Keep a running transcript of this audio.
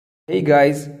Hey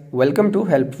guys, welcome to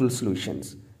Helpful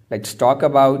Solutions. Let's talk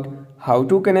about how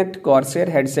to connect Corsair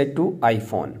headset to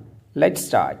iPhone. Let's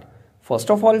start.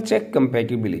 First of all, check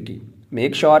compatibility.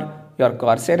 Make sure your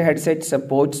Corsair headset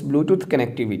supports Bluetooth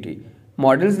connectivity.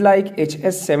 Models like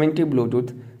HS70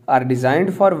 Bluetooth are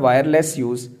designed for wireless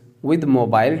use with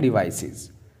mobile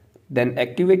devices. Then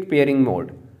activate pairing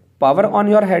mode. Power on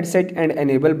your headset and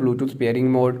enable Bluetooth pairing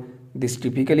mode. This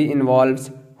typically involves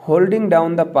holding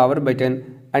down the power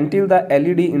button until the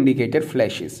LED indicator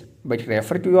flashes, but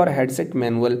refer to your headset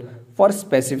manual for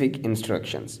specific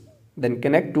instructions. Then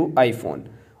connect to iPhone.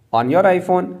 On your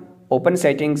iPhone, open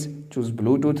Settings, choose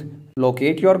Bluetooth,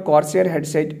 locate your Corsair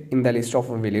headset in the list of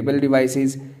available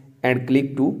devices and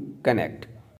click to connect.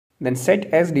 Then set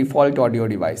as default audio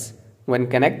device. When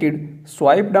connected,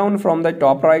 swipe down from the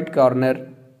top right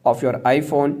corner of your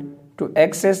iPhone to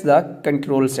access the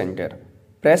control center.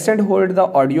 Press and hold the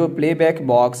audio playback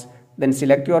box, then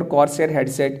select your Corsair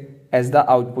headset as the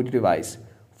output device.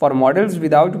 For models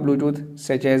without Bluetooth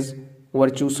such as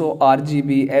Virtuoso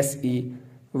RGB SE,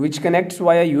 which connects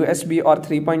via USB or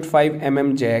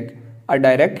 3.5mm jack, a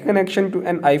direct connection to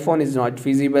an iPhone is not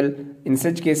feasible. In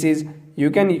such cases,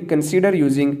 you can consider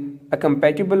using a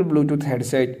compatible Bluetooth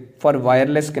headset for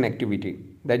wireless connectivity.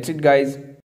 That's it guys.